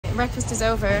breakfast is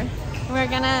over. We're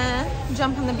gonna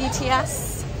jump on the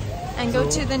BTS and go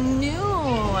to the new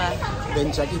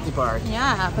Benjakitti Park.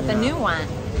 Yeah, but the new one.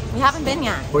 We haven't been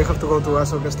yet. We have to go to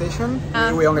Asok Station.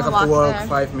 We only have to walk there.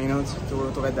 5 minutes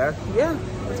to get there. Yeah,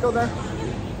 let's go there.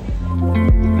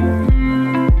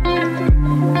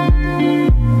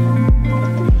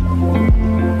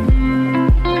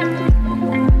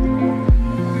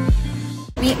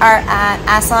 We are at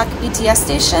Asok BTS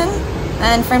Station,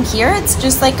 and from here it's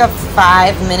just like a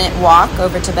 5-minute walk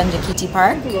over to Benjakitti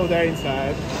Park. To go there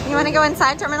inside. You want to go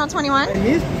inside Terminal 21? I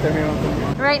missed Terminal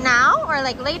 21. Right now or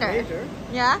like later? Later.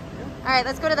 Yeah? Alright,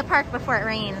 let's go to the park before it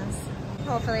rains.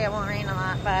 Hopefully it won't rain a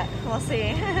lot, but we'll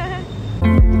see.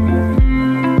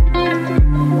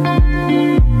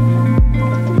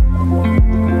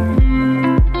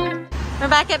 We're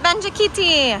back at Benjakitti.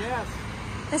 Yes.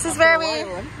 This is where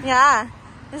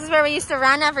this is where we used to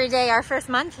run every day our first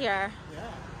month here. Yeah.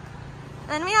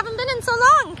 And we haven't been in so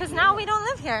long because now we don't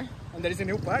live here. And there is a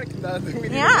new park that we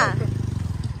didn't Yeah. know.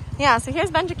 Yeah, so here's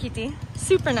Benjakitti.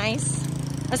 Super nice,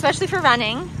 especially for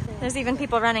running. There's even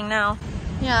people running now.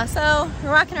 Yeah, so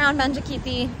we're walking around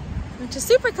Benjakitti, which is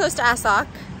super close to Asok.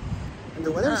 And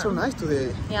the weather is so nice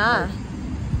today. Yeah.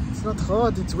 It's not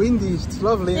hot, it's windy, it's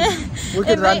lovely. Yeah. We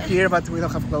can run here, but we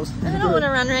don't have clothes. I don't want to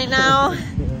run right now. Yeah.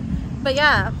 But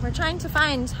yeah, we're trying to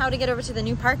find how to get over to the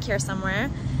new park here somewhere.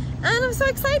 And I'm so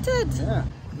excited. Yeah.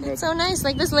 It's so nice.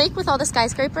 Like this lake with all the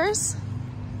skyscrapers.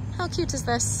 How cute is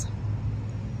this?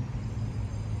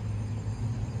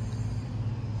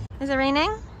 Is it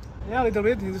raining? Yeah, a little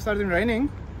bit. It started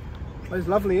raining. But it's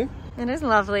lovely. It is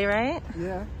lovely, right?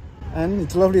 Yeah. And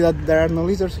it's lovely that there are no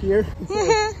lizards here.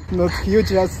 Not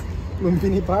huge as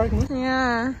Lumpini Park. No?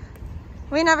 Yeah.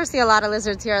 We never see a lot of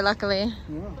lizards here, luckily.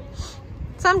 Yeah.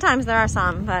 Sometimes there are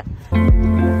some, but...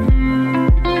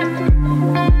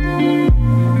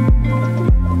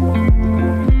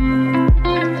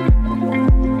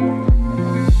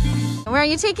 Where are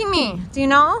you taking me? Do you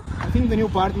know? I think the new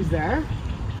park is there.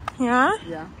 Yeah?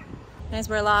 Yeah. Guys,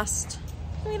 we're lost.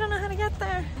 We don't know how to get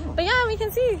there. But yeah, we can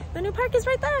see the new park is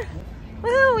right there.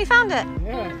 Woohoo, we found it.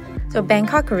 Yeah. So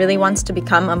Bangkok really wants to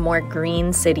become a more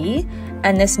green city,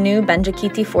 and this new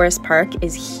Benjakitti Forest Park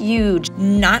is huge.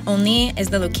 Not only is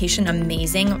the location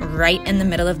amazing right in the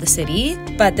middle of the city,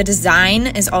 but the design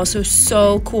is also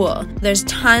so cool. There's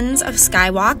tons of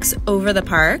skywalks over the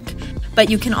park, but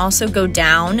you can also go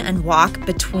down and walk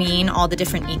between all the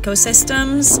different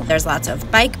ecosystems. There's lots of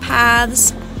bike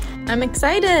paths. I'm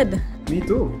excited. Me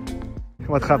too.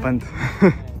 What happened?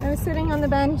 I was sitting on the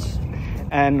bench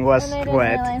and was and I didn't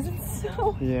wet. realize it's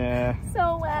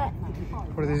so wet.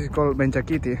 What this is called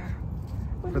Benjakitti.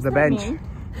 What For does the that bench. mean?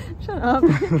 Shut up.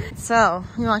 So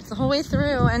we walked the whole way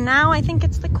through, and now I think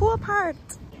it's the cool part.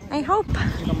 I hope.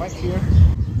 You can bike here.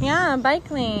 Yeah, bike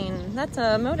lane. That's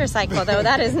a motorcycle though.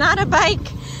 That is not a bike.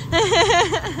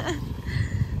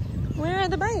 Where are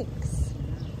the bikes?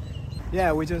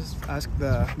 Yeah, we just asked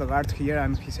the guard here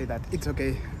and he said that it's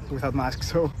okay without masks,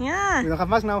 so Yeah. we don't have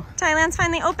masks now. Thailand's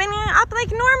finally opening up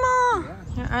like normal. Yeah.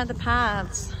 Here are the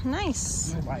paths.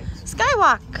 Nice. No bikes.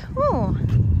 Skywalk. Ooh.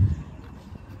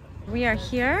 We are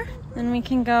here and we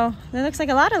can go. There looks like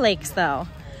a lot of lakes though.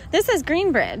 This is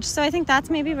Greenbridge, so I think that's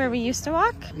maybe where we used to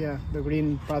walk. Yeah, the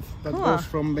green path that Cool. goes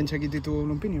from Benjakitti to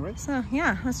Lumpini, right? So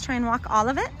yeah, let's try and walk all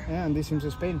of it. Yeah, and this seems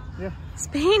to Spain. Yeah.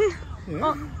 Spain. Yeah.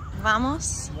 Oh,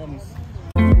 vamos. Vamos.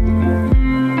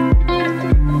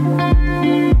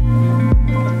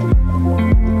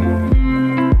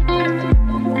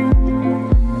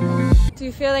 Do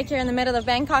you feel like you're in the middle of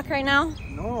Bangkok right now?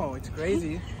 No, it's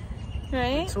crazy.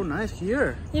 Right? It's so nice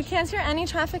here. You can't hear any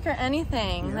traffic or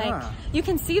anything. Yeah. Like you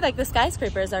can see like the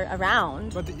skyscrapers are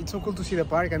around. But it's so cool to see the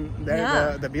park and there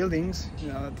Yeah. the buildings, you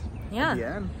know, Yeah. at the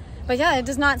end. But yeah, it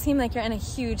does not seem like you're in a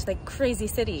huge, like crazy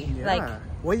city. Yeah. Like,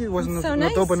 why it was not, so not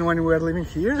nice. open when we were living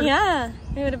here? yeah,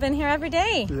 we would have been here every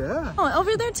day. Yeah. Oh,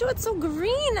 over there too, it's so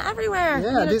green everywhere. Yeah,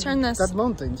 I'm gonna turn this. that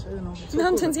mountains, I don't know. It's so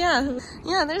Mountains, cool. yeah.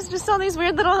 Yeah, there's just all these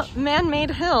weird little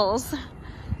man-made hills.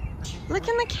 Look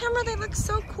in the camera, they look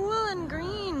so cool and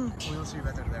green. We'll see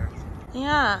better there.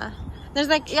 Yeah. There's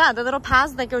like, yeah, the little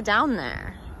paths that go down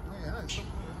there. Oh, yeah, it's so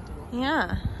cool.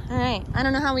 Yeah. All right. I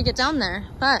don't know how we get down there,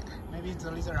 but Maybe it's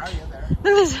a lizard area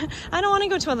there. I don't want to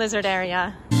go to a lizard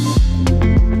area.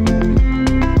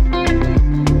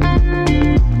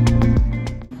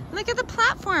 Look at the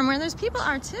platform where those people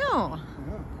are too. Yeah.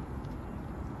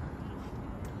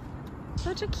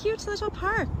 Such a cute little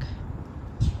park.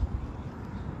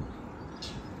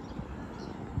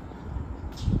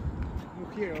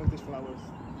 Look here, all these flowers.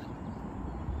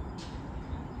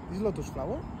 Is lotus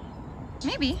flower?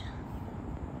 Maybe.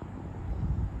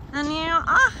 And you know,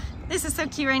 Ah, this is so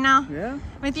cute right now. Yeah.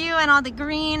 With you and all the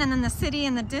green and then the city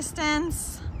in the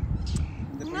distance.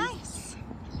 Nice.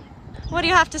 What do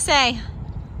you have to say?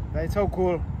 That's so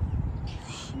cool.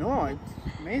 No, it's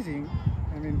amazing.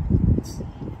 I mean, it's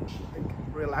like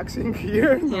relaxing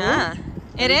here. No? Yeah,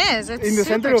 it is. It's in the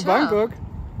super center of chill. Bangkok.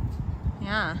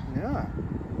 Yeah. Yeah.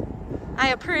 I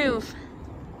approve.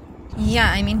 Yeah,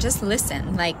 I mean, just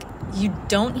listen. Like, you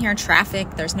don't hear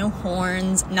traffic. There's no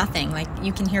horns, nothing. Like,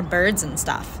 you can hear birds and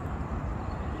stuff.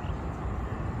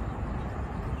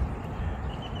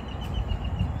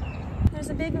 There's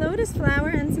a big lotus flower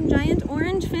and some giant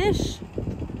orange fish.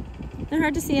 They're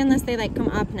hard to see unless they like come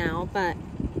up now, but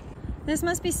this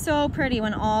must be so pretty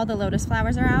when all the lotus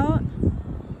flowers are out.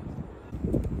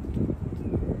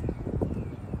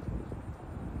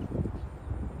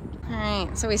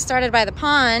 Alright, so we started by the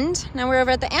pond. Now we're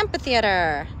over at the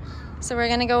amphitheater. So we're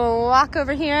gonna go walk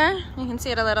over here. You can see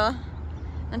it a little.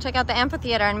 And check out the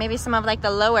amphitheater and maybe some of like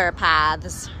the lower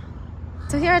paths.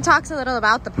 So here it talks a little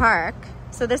about the park.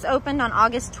 So this opened on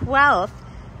August 12th,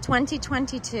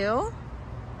 2022.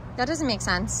 That doesn't make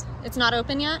sense. It's not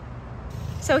open yet.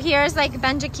 So here's like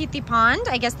Benjakitti Pond.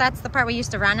 I guess that's the part we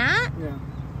used to run at. Yeah.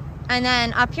 And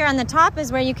then up here on the top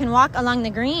is where you can walk along the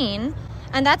green.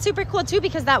 And that's super cool too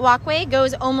because that walkway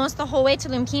goes almost the whole way to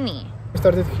Lumkini. We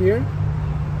started here,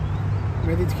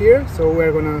 made it here, so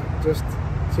we're gonna just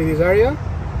see this area.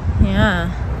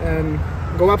 Yeah. And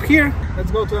go up here.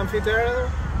 Let's go to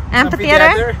Amphitheater.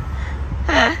 Amphitheater?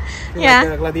 Yeah.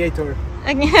 Like a gladiator.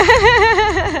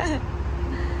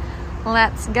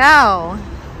 Let's go.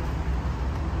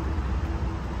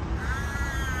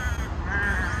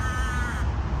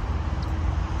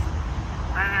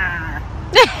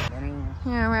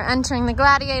 Yeah, we're entering the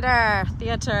Gladiator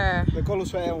Theater. The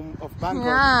Colosseum of Bangkok.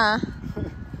 Yeah.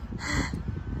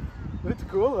 It's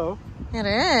cool though. It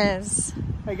is.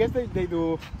 I guess they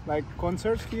do like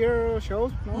concerts here,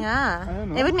 shows, no? Yeah. I don't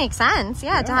know. It would make sense,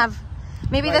 yeah, to Yeah. have...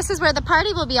 Maybe Like- this is where the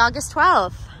party will be August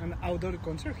 12th. An outdoor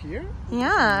concert here?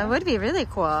 Yeah, it would be really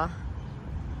cool.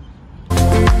 So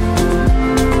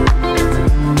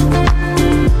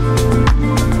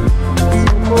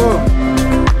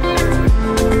cool.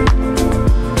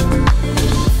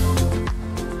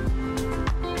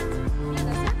 Yeah,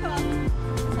 the circle.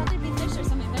 I thought there'd be fish or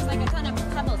something. There's like a ton of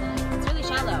pebbles in it. It's really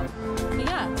shallow. But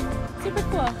yeah, super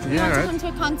cool. We Yeah, want right? to come to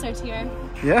a concert here in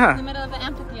the Yeah, middle of the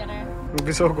amphitheater. it would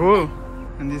be so cool.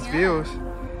 And these Yeah. views.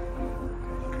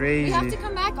 We Crazy. have to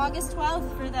come back August 12th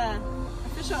for the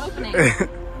official opening.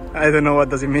 I don't know what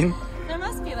does it mean. There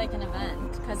must be like an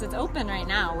event because it's open right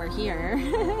now. We're here.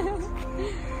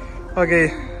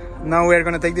 Okay, now we're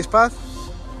gonna take this path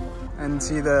and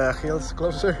see the hills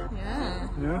closer. Yeah.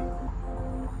 Yeah.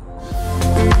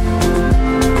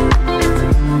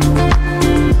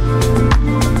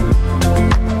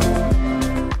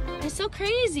 It's so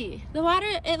crazy. The water,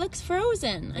 it looks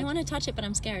frozen. I want to touch it, but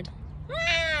I'm scared.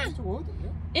 Ah!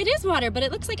 It is water, but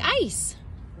it looks like ice.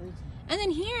 And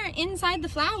then here, inside the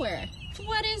flower.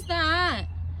 What is that?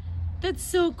 That's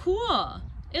so cool.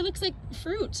 It looks like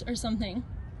fruit or something.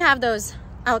 I have those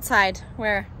outside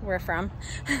where we're from.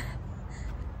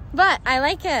 But I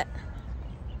like it.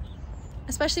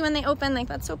 Especially when they open, like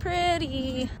that's so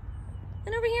pretty.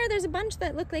 And over here, there's a bunch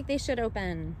that look like they should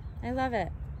open. I love it.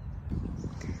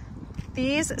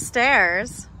 These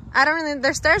stairs,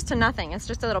 they're stairs to nothing. It's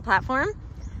just a little platform.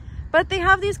 But they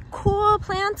have these cool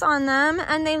plants on them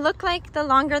and they look like the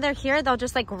longer they're here, they'll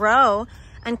just like grow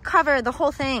and cover the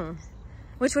whole thing,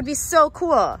 which would be so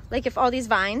cool. Like if all these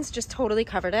vines just totally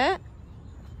covered it.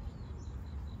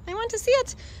 I want to see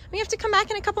it. We have to come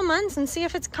back in a couple months and see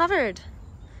if it's covered.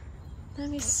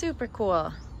 That'd be super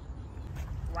cool.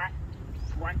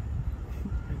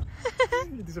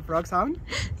 Is a frog sound?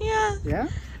 Yeah. Yeah?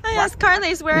 I asked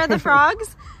Carles where are the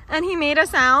frogs and he made a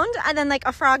sound and then like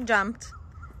a frog jumped.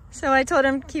 So I told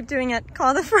him keep doing it,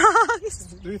 call the frogs.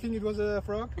 Do you think it was a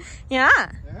frog? Yeah.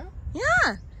 Yeah?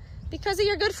 Yeah. Because of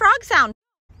your good frog sound.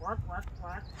 Quack, quack,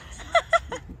 quack.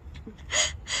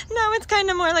 No, it's kind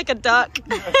of more like a duck.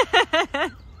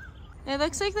 It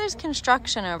looks like there's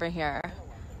construction over here.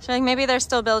 So like maybe they're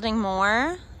still building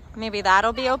more. Maybe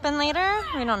that'll be open later.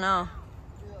 We don't know.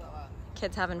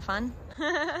 Kids having fun.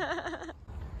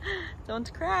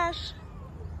 Don't crash.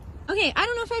 Okay, I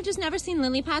don't know if I've just never seen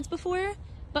lily pads before,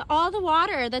 but all the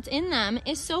water that's in them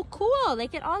is so cool.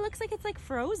 Like it all looks like it's like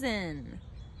frozen.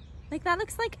 Like that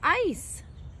looks like ice.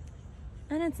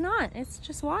 And it's not, it's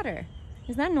just water.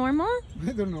 Is that normal?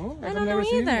 I don't know. I I've don't never know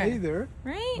seen either. it either.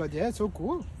 Right? But yeah, it's so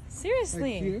cool. Like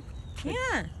Seriously. here.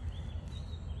 Yeah.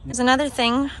 There's another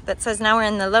thing that says now we're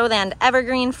in the lowland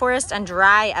evergreen forest and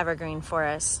dry evergreen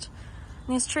forest.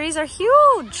 These trees are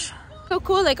huge. So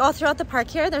cool, like all throughout the park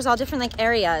here, there's all different like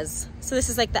areas. So this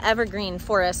is like the evergreen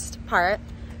forest part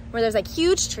where there's like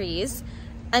huge trees.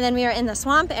 And then we are in the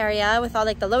swamp area with all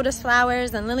like the lotus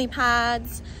flowers and lily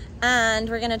pads. And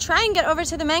we're gonna try and get over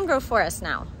to the mangrove forest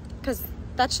now because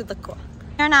that should look cool.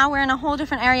 Here now we're in a whole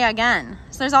different area again.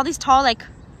 So there's all these tall like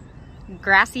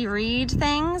grassy reed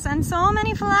things and so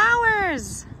many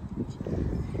flowers.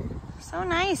 So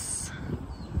nice.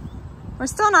 We're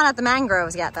still not at the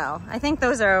mangroves yet though. I think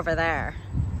those are over there.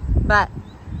 But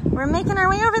we're making our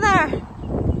way over there.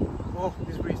 Oh,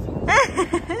 it's breezy.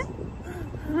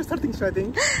 I'm starting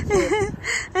sweating. So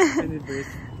I need breeze.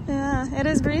 Yeah, it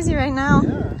is breezy right now.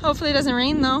 Yeah. Hopefully it doesn't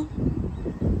rain though.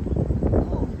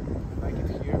 Oh, I like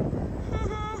it here.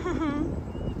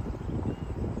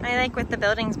 I like with the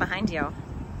buildings behind you.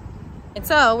 And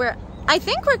so I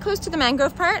think we're close to the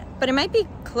mangrove part, but it might be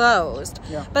closed.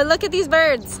 Yeah. But look at these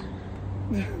birds.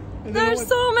 There's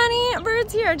so many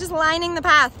birds here just lining the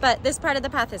path, but this part of the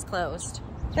path is closed.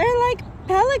 They're like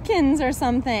pelicans or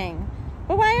something.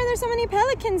 But why are there so many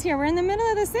pelicans here? We're in the middle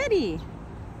of the city.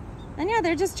 And yeah,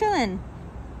 they're just chilling.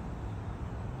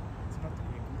 It's not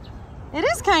creepy. It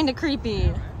is kind of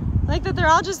creepy. Like that they're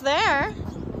all just there.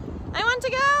 I want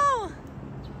to go.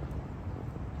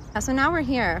 So now we're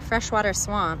here, freshwater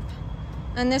swamp.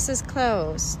 And this is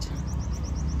closed.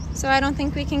 So I don't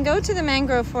think we can go to the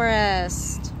mangrove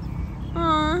forest.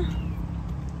 Aw.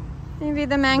 Maybe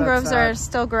the mangroves are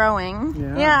still growing.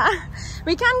 Yeah.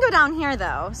 We can go down here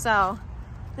though, so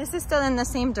this is still in the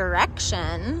same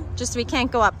direction, just we can't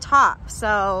go up top.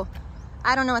 So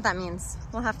I don't know what that means.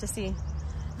 We'll have to see.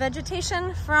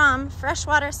 Vegetation from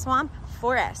freshwater swamp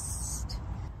forest.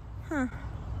 Huh.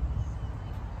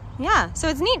 Yeah, so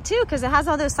it's neat too because it has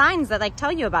all those signs that like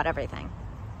tell you about everything.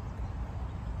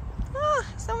 Oh,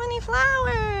 so many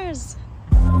flowers.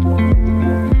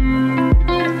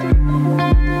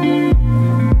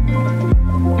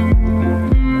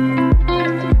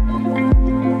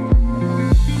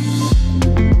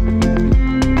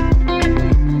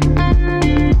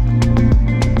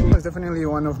 It's definitely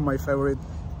one of my favorite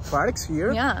parks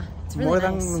here. Yeah, it's really more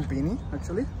nice. than Lumpini,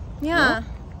 actually. Yeah, no?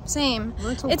 same. Well,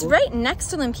 it's It's cool. right next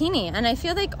to Lumpini, and I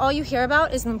feel like all you hear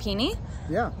about is Lumpini.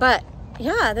 Yeah. But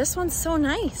yeah, this one's so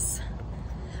nice.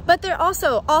 But they're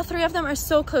also, all three of them are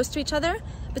so close to each other.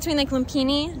 Between like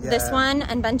Lumpini, this one,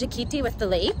 and Benjakitti with the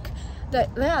lake. That,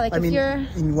 yeah, like if you're...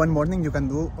 in one morning you can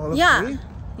do all of three.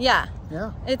 Yeah.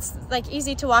 Yeah. It's like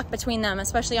easy to walk between them,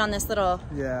 especially on this little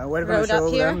Yeah, we're gonna road show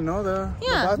up here. them, no, the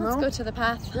Yeah, path let's now. go to the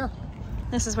path. Yeah.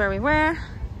 This is where we were.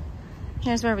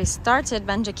 Here's where we started,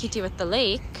 Benjakitti with the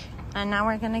lake. And now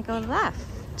we're gonna go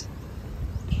left.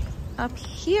 Up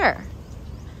here.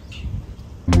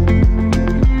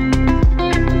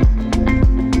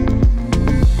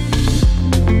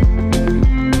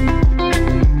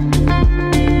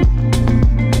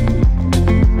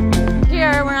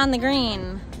 Here we're on the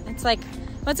green. It's like,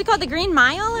 what's it called? The Green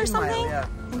Mile or something? Yeah.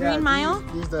 The Green Mile?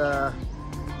 This is the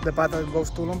path that goes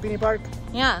to Lumpini Park.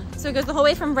 Yeah, so it goes the whole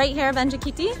way from right here,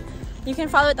 Benjakitti. You can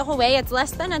follow it the whole way. It's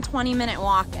less than a 20-minute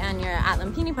walk and you're at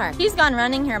Lumpini Park. He's gone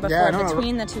running here before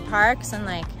between the two parks and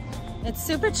like, it's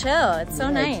super chill. It's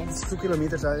so nice. It's 2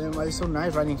 kilometers. It's so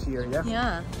nice running here, yeah.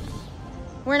 Yeah.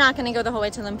 We're not gonna go the whole way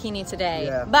to Lumpini today,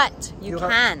 Yeah. but you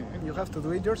can. You have to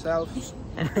do it yourself,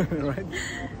 right?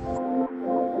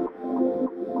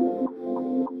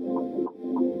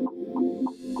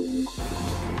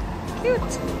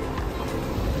 Cute.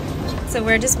 So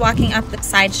we're just walking up the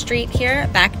side street here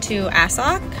back to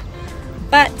Asok.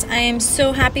 But I am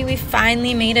so happy we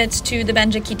finally made it to the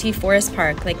Benjakitti Forest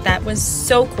Park. Like that was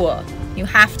so cool. You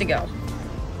have to go.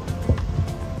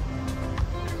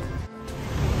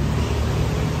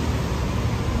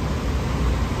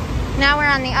 Now we're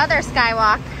on the other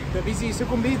skywalk. The busy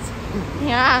Sukhumvit.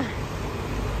 Yeah.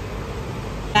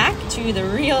 Back to the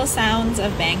real sounds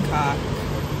of Bangkok.